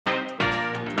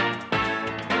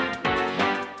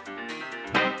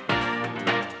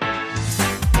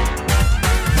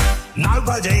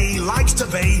Nobody likes to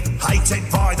be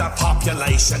hated by the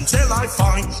population, till I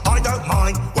find I don't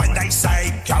mind when they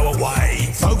say go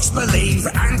away. Folks believe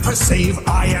and perceive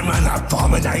I am an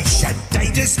abomination.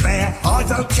 They despair, I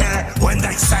don't care when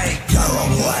they say go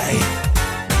away.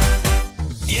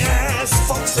 Yes,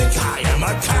 folks think I am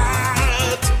a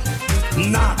cat,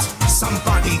 not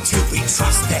somebody to be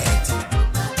trusted.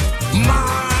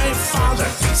 My father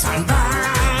thinks I'm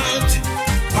bad,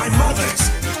 my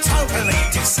mother's totally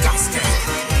disgusted.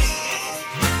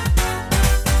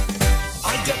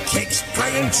 I get kicks,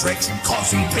 playing tricks,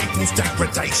 causing people's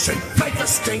degradation. Make a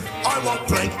stink, I won't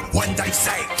blink when they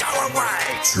say go away.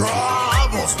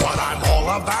 Trouble's what I'm all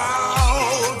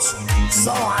about,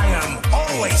 so I am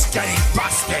always getting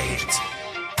busted.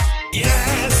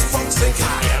 Yes, folks think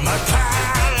I am a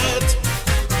cat,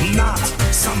 not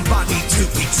somebody to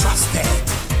be trusted.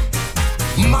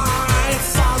 My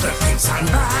father thinks I'm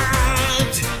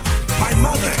bad, my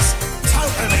mother's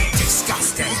totally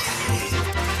disgusting.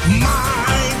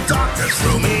 My doctor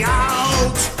threw me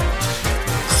out,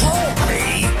 called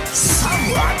me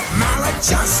somewhat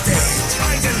maladjusted.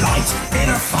 I delight in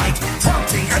a fight,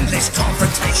 prompting endless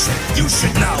confrontation. You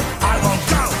should know I won't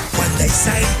go when they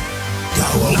say go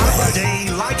away. Nobody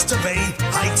likes to be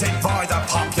hated by the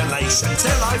population,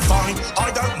 till I find I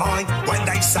don't mind when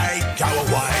they say go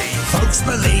away. Folks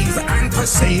believe and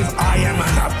perceive I am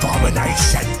an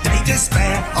abomination. They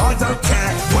despair, I don't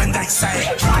care when they say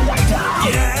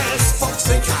yes, folks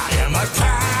think I am a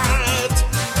cat,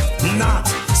 not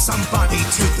somebody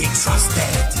to be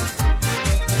trusted.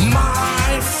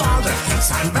 My father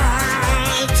thinks I'm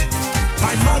bad,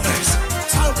 my mother's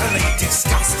totally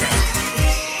disgusted.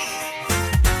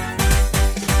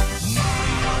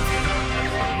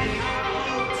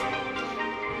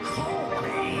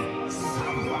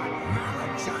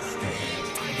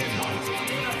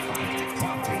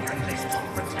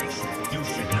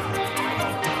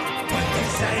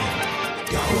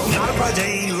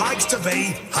 Nobody likes to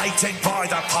be hated by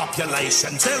the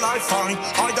population, till I find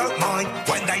I don't mind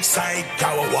when they say go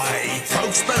away.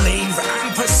 Folks believe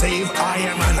and perceive I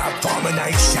am an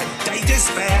abomination. They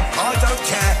despair, I don't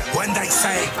care when they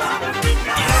say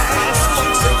yes,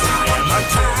 folks think I am a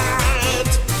cat,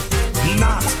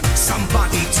 not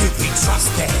somebody to be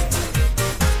trusted.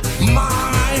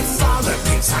 My father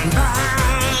thinks I'm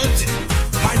bad,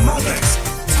 my mother's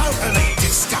totally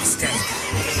disgusting.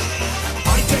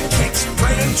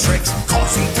 Playing tricks,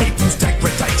 causing people's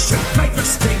degradation. Make a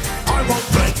stink, I won't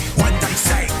blink when they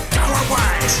say go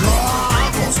away.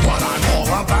 Trouble's what I'm all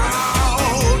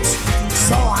about,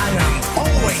 so I am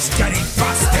always getting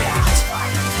busted.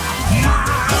 My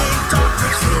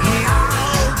doctor threw me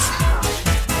out,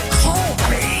 called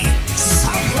me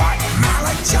somewhat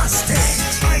maladjusted.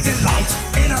 I delight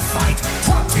in a fight,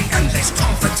 prompting endless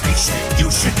confrontation. You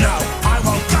should know I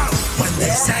won't go when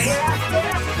they say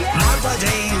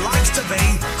nobody likes to be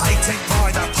hated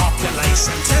by the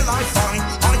population, till I find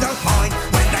I don't mind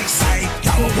when they say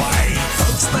go away.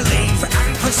 Folks believe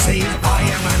and perceive I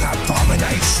am an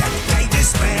abomination. They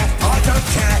despair, I don't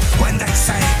care when they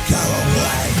say go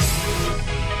away.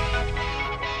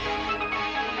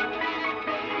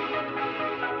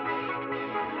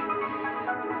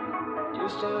 You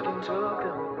started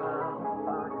talking